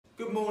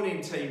Good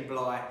morning Team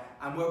Bly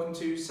and welcome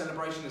to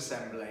Celebration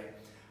Assembly.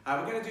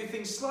 We're going to do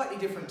things slightly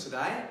different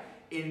today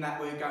in that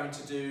we're going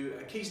to do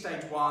a Key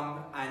Stage 1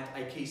 and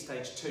a Key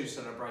Stage 2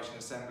 Celebration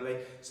Assembly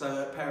so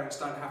that parents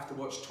don't have to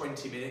watch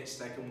 20 minutes,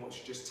 they can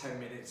watch just 10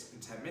 minutes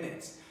and 10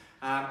 minutes.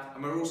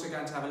 And we're also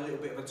going to have a little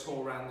bit of a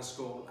tour around the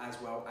school as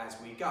well as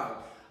we go.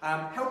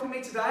 Helping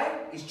me today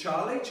is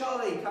Charlie.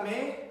 Charlie, come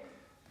here.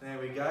 There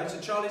we go. So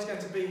Charlie's going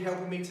to be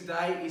helping me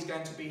today. He's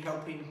going to be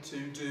helping to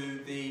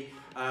do the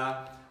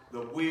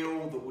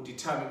wheel that will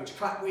determine which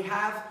clap we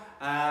have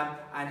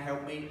and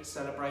help me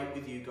celebrate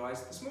with you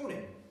guys this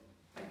morning.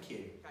 Thank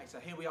you. Okay, so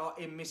here we are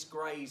in Miss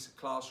Gray's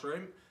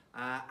classroom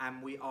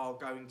and we are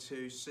going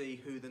to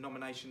see who the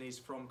nomination is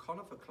from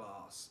Conifer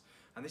class.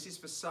 And this is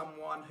for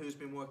someone who's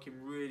been working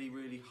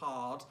really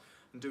hard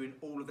and doing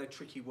all of their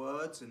tricky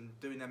words and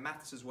doing their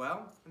maths as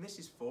well. And this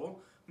is for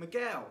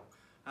Miguel.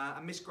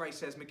 And Miss Gray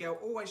says, Miguel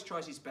always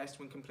tries his best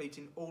when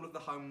completing all of the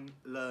home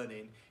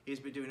learning. He has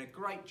been doing a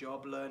great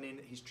job learning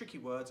his tricky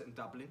words and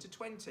doubling to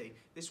 20.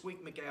 This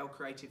week Miguel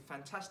created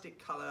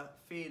fantastic colour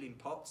feeling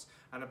pots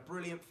and a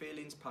brilliant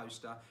feelings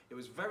poster. It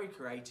was very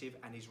creative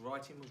and his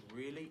writing was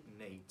really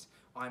neat.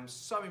 I'm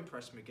so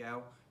impressed,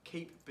 Miguel.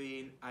 Keep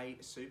being a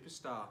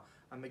superstar.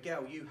 And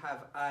Miguel, you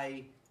have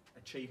a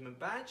achievement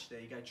badge. There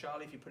you go,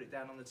 Charlie, if you put it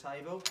down on the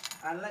table.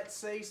 And let's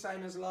see,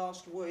 same as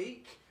last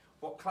week,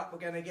 what clap we're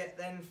going to get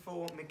then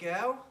for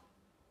Miguel.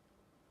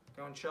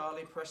 Go on,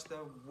 Charlie, press the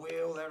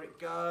wheel, there it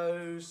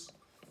goes.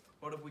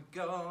 What have we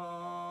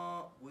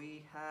got?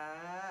 We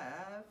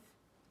have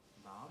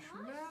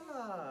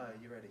marshmallow.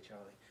 You ready,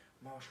 Charlie?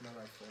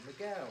 Marshmallow for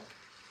Miguel.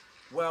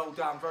 Well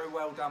done, very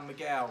well done,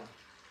 Miguel.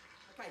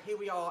 Okay, here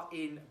we are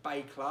in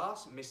Bay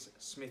class, Miss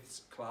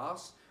Smith's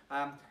class,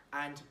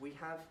 and we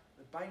have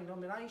the Bay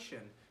nomination.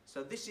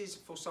 So this is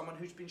for someone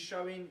who's been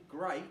showing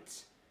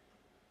great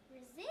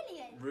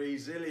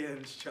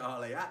resilience,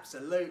 Charlie,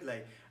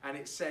 absolutely. And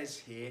it says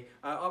here,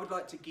 I would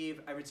like to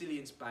give a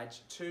resilience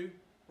badge to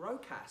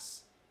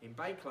Rokas in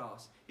Bay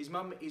class. His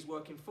mum is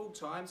working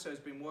full-time, so has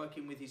been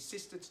working with his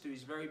sister to do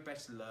his very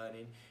best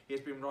learning. He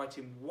has been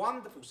writing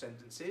wonderful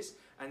sentences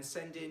and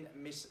sending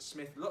Miss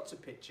Smith lots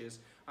of pictures.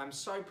 I'm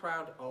so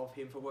proud of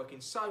him for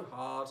working so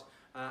hard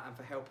and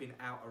for helping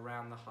out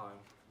around the home.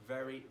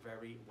 Very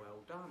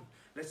well done.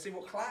 Let's see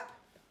what clap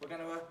we're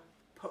going to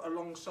put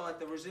alongside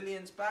the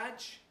resilience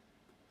badge.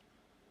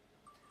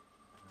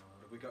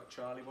 What have we got,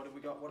 Charlie? What have we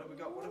got? What have we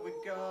got? What have we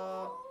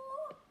got?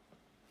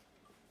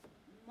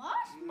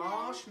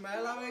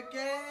 Marshmallow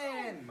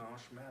again.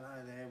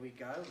 Marshmallow, there we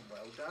go.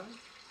 Well done.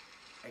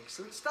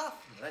 Excellent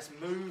stuff. Let's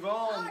move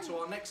on to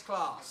our next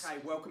class. Okay,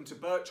 welcome to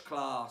Birch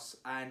class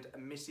and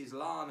Mrs.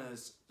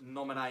 Lana's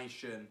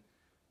nomination.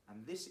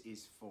 And this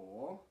is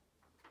for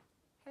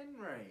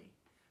Henry.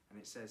 And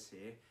it says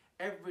here,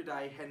 every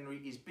day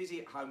Henry is busy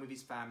at home with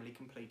his family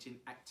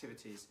completing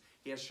activities.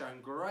 He has shown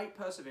great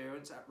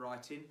perseverance at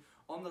writing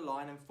on the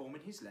line and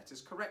forming his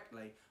letters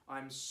correctly.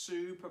 I'm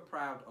super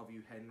proud of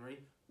you, Henry.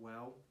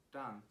 Well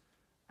done.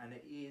 And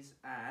it is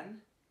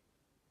an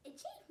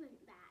achievement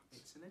badge.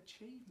 It's an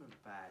achievement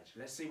badge.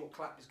 Let's see what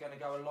clap is going to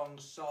go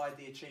alongside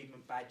the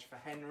achievement badge for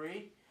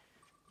Henry.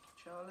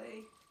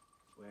 Charlie,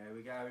 where are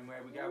we going?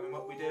 Where are we going?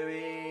 What are we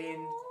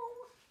doing?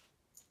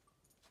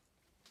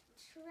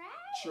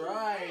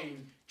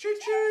 Train. Choo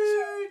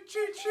choo,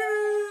 choo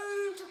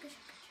choo.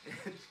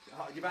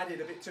 Oh, you've added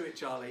a bit to it,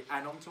 Charlie.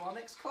 And on to our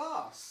next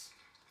class.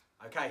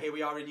 Okay, here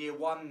we are in year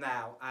 1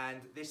 now,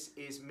 and this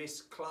is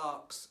Miss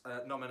Clark's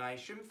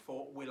nomination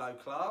for Willow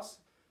class.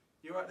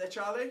 You right there,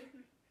 Charlie?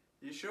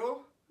 You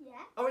sure? Yeah.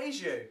 Oh, it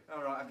is you.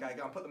 All right, okay,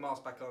 go on, put the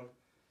mask back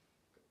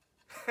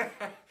on.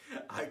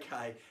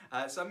 Okay,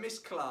 so Miss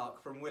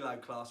Clark from Willow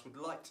class would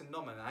like to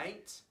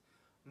nominate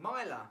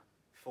Myla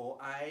for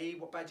a,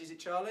 what badge is it,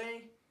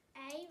 Charlie?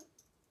 A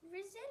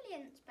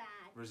resilience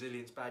badge.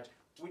 Resilience badge.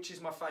 Which is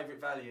my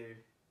favourite value?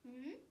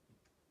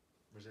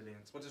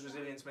 Resilience. What does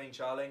resilience mean,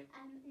 Charlie?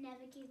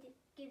 Never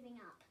giving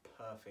up.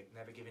 Perfect.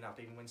 Never giving up,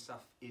 even when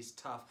stuff is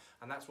tough.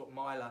 And that's what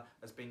Myla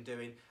has been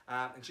doing.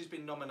 And she's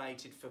been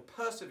nominated for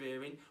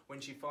persevering when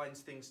she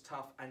finds things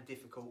tough and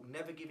difficult,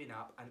 never giving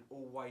up and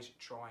always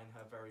trying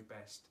her very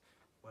best.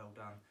 Well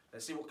done.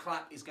 Let's see what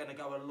clap is going to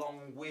go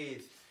along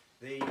with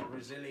the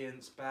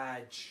resilience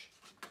badge.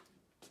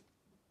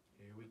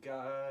 Here we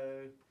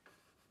go.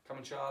 Come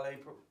on, Charlie.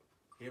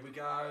 Here we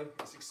go.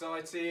 It's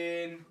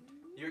exciting.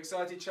 You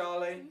excited,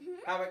 Charlie?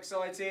 How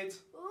excited?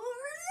 Oh,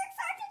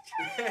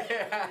 really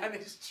excited, Charlie. And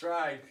it's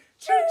train.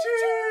 Choo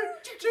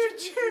choo, choo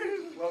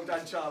choo. Well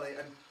done, Charlie.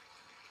 And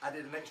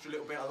added an extra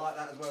little bit. I like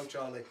that as well,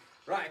 Charlie.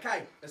 Right,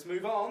 okay. Let's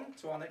move on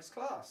to our next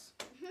class.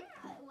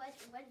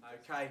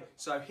 Okay,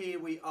 so here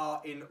we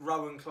are in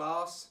Rowan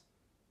class.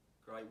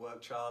 Great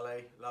work,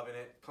 Charlie. Loving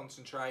it.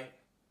 Concentrate.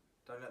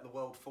 Don't let the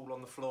world fall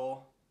on the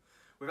floor.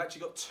 We've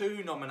actually got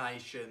 2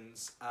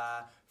 nominations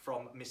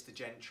from Mr.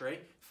 Gentry.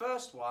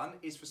 First one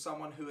is for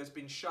someone who has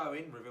been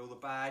showing, reveal the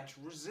badge,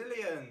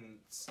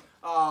 resilience.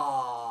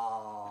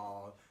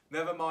 Oh,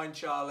 never mind,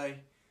 Charlie.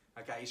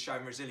 Okay, he's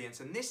showing resilience.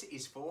 And this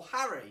is for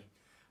Harry.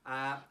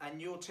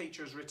 And your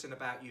teacher has written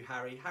about you,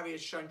 Harry. Harry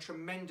has shown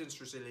tremendous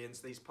resilience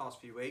these past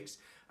few weeks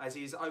as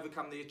he has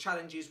overcome the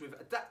challenges with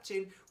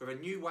adapting with a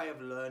new way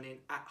of learning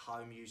at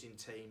home using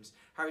teams.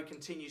 Harry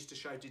continues to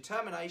show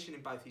determination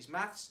in both his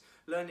maths,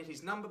 learning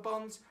his number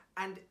bonds,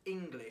 and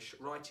English,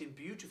 writing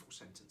beautiful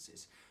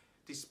sentences.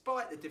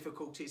 Despite the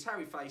difficulties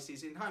Harry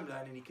faces in home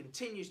learning, he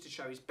continues to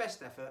show his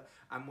best effort,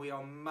 and we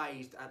are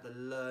amazed at the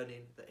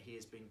learning that he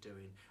has been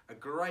doing. A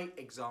great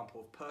example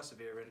of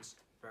perseverance.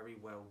 Very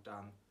well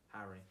done,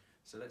 Harry.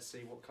 So let's see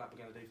what clap we're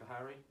going to do for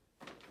Harry.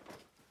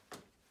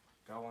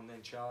 Go on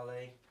then,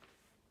 Charlie.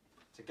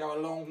 To go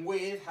along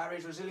with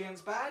Harry's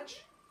resilience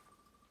badge.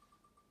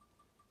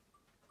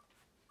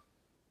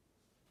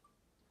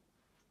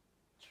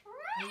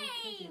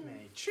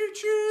 Train! Choo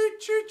choo,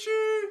 choo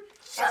choo.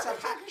 That's a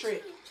hat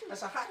trick.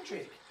 That's a hat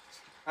trick.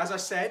 As I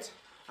said,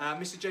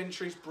 Mr.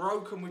 Gentry's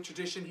broken with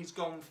tradition. He's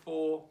gone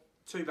for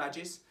 2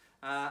 badges.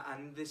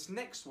 And this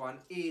next one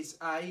is,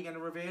 are you going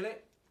to reveal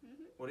it?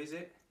 Mm-hmm. What is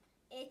it?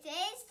 It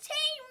is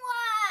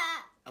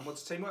teamwork! And what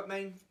does teamwork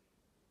mean?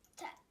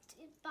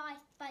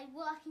 By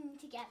working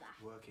together.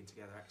 Working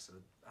together,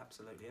 excellent,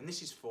 absolutely. And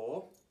this is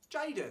for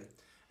Jaden.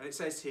 And it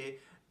says here,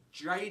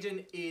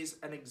 Jaden is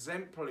an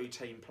exemplary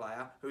team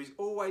player who is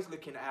always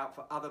looking out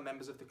for other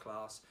members of the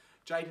class.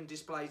 Jaden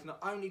displays not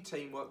only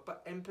teamwork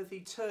but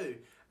empathy too,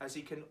 as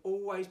he can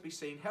always be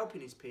seen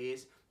helping his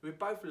peers with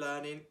both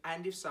learning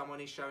and if someone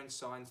is showing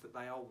signs that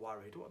they are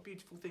worried. What a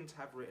beautiful thing to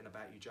have written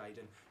about you,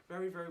 Jaden.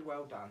 Very, very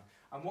well done.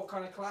 And what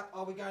kind of clap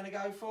are we going to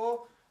go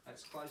for?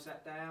 Let's close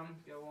that down.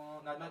 Go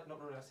on. No, not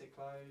really. That's it.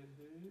 Close.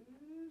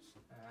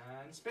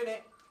 And spin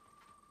it.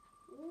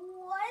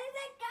 What is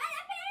it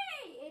gonna be?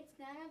 It's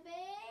gonna be...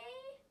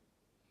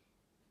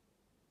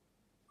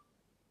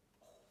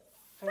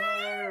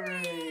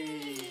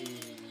 Fairy.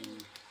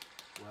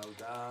 Well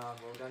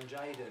done,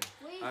 Jaden.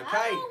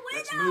 Okay,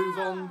 let's move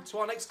on to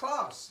our next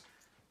class.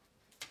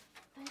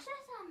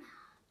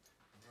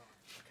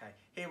 Okay,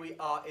 here we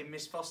are in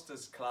Miss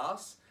Foster's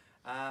class,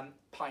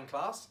 Pine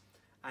class.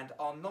 And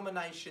our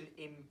nomination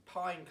in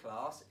Pine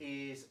class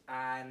is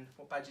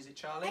what badge is it,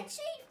 Charlie?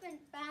 Achievement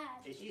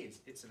badge. It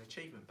is. It's an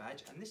achievement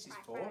badge, and this is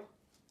for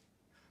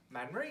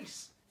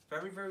Manreese.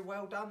 Very, very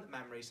well done,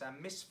 Manreese. And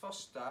Miss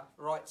Foster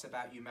writes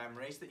about you,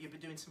 Manreese, that you've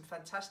been doing some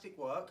fantastic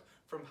work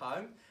from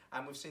home,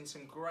 and we've seen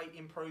some great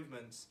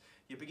improvements.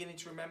 You're beginning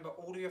to remember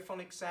all of your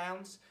phonic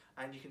sounds,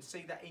 and you can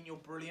see that in your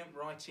brilliant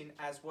writing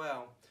as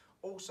well.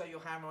 Also, your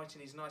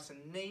handwriting is nice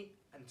and neat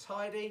and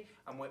tidy,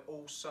 and we're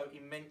also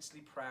immensely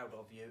proud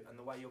of you and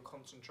the way you're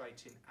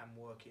concentrating and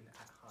working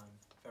at home.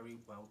 Very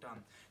well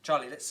done.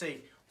 Charlie, let's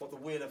see what the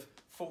Wheel of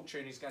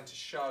Fortune is going to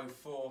show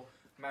for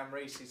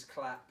Manreese's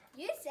clap.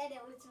 You said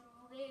it was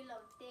a Wheel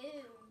of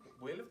Doom.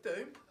 Wheel of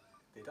Doom?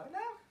 Did I now?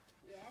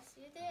 Yes,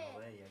 you did. Oh,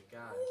 there you go.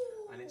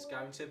 Ooh. And it's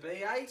going to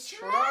be a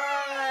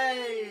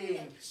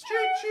train!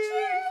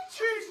 Choo-choo!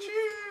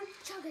 Choo-choo!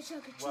 Chugga,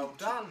 chugga, Well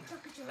done.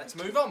 chugga, Let's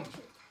move on.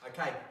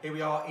 Okay, here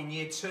we are in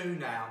year 2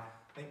 now.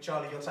 I think,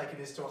 Charlie, you're taking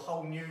this to a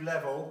whole new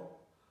level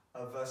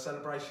of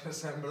celebration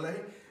assembly,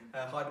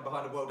 hiding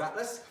behind a world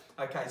atlas.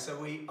 Okay, so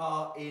we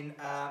are in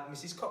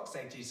Mrs.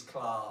 Coxedge's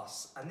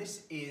class, and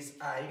this is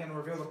you're going to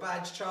reveal the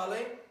badge,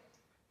 Charlie?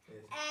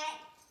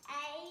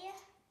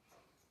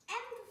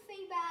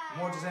 Empathy badge.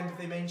 And what does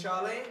empathy mean,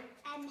 Charlie?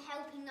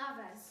 Helping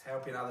others.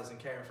 Helping others and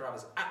caring for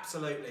others,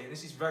 absolutely, and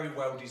this is very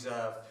well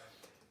deserved.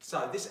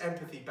 So this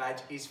empathy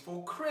badge is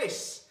for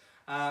Chris.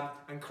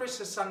 And Chris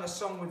has sung a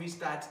song with his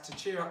dad to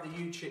cheer up the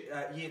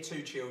year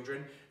 2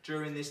 children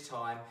during this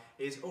time.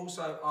 He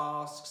also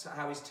asks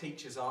how his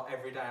teachers are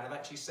every day, and I've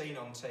actually seen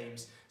on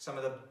Teams some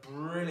of the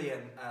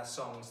brilliant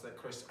songs that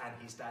Chris and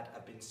his dad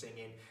have been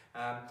singing.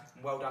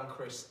 Well done,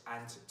 Chris,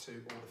 and to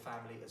all the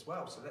family as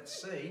well. So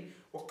let's see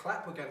what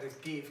clap we're going to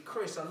give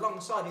Chris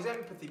alongside his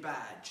empathy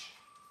badge.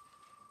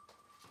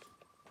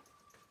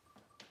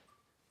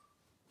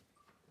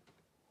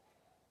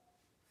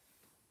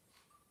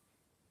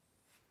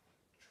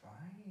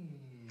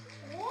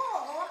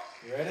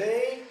 You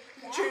ready?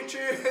 Yeah. Choo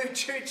choo,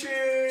 choo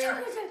choo.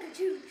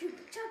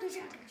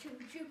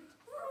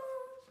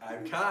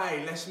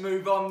 Okay, let's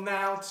move on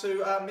now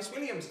to Miss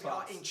Williams'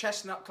 class. In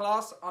Chestnut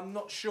class, I'm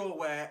not sure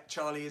where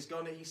Charlie has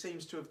gone. He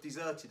seems to have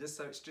deserted us,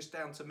 so it's just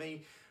down to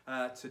me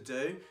to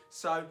do.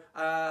 So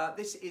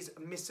this is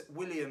Miss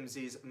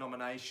Williams'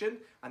 nomination,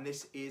 and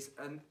this is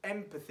an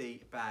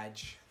empathy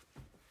badge.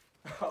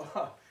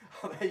 Oh,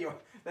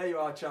 there you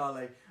are,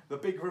 Charlie. The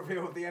big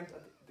reveal of the empathy.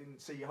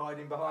 Didn't see you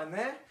hiding behind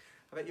there.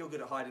 I bet you're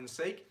good at hide and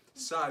seek.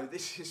 So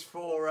this is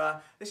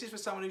for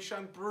someone who's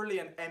shown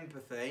brilliant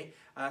empathy,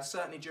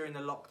 certainly during the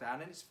lockdown,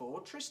 and it's for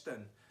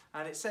Tristan.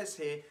 And it says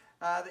here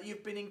that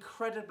you've been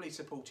incredibly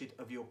supportive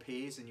of your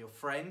peers and your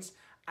friends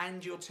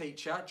and your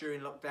teacher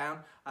during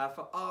lockdown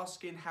for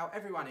asking how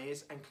everyone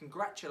is and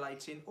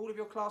congratulating all of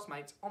your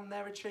classmates on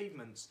their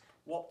achievements.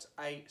 What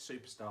a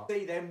superstar.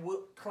 See then,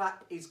 what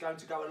clap is going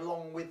to go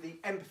along with the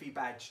empathy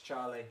badge,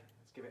 Charlie?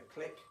 Let's give it a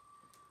click.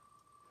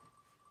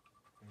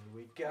 Here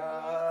we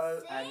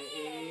go, and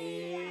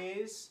it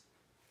is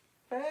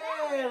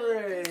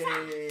Fairy.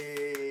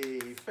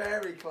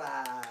 fairy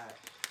clap.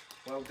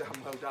 Well done,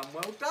 well done,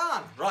 well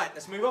done. Right,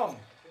 let's move on.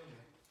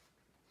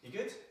 You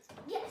good?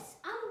 Yes,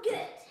 I'm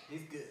good.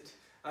 He's good.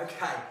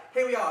 Okay,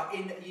 here we are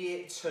in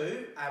year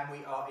 2 and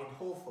we are in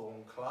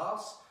Hawthorne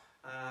class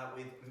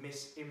with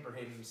Miss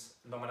Ibrahim's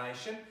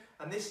nomination.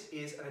 And this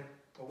is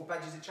what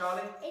badge is it,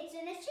 Charlie? It's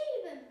an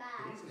achievement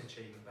badge. It is an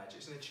achievement badge.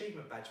 It's an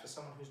achievement badge for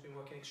someone who's been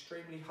working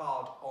extremely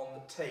hard on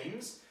the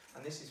teams.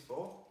 And this is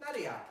for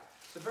Nadia.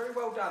 So very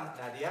well done,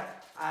 Nadia.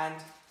 And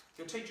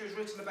your teacher has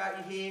written about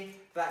you here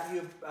that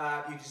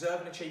you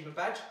deserve an achievement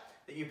badge,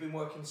 that you've been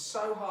working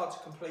so hard to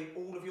complete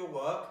all of your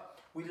work.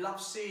 We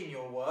love seeing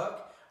your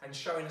work and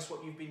showing us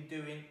what you've been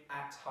doing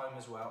at home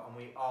as well, and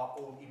we are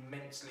all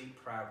immensely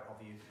proud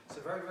of you.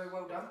 So very, very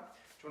well done.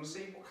 Do you want to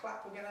see what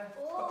clap we're going to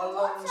put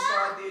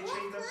alongside the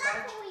achievement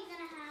badge? What are we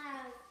going to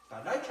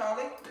have? Don't know,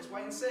 Charlie. Let's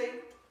wait and see.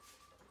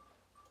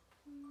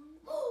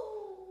 No.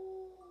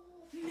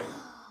 Yeah.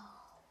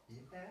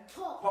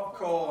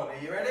 Popcorn.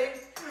 Are you ready?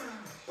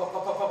 Pop,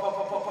 pop, pop, pop,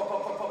 pop, pop, pop,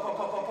 pop, pop, pop, pop, pop,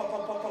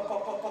 pop, pop, pop,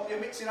 pop, pop, pop. You're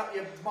mixing up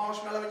your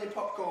marshmallow and your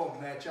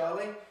popcorn there,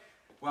 Charlie.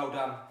 Well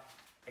done.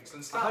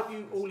 Excellent stuff. I hope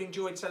you all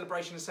enjoyed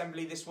Celebration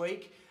Assembly this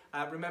week.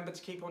 Remember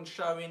to keep on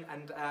showing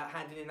and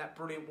handing in that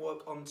brilliant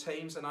work on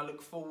teams, and I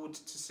look forward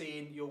to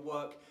seeing your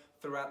work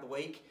throughout the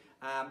week.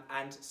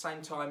 And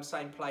same time,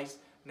 same place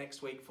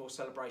next week for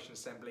Celebration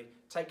Assembly.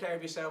 Take care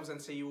of yourselves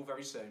and see you all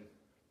very soon.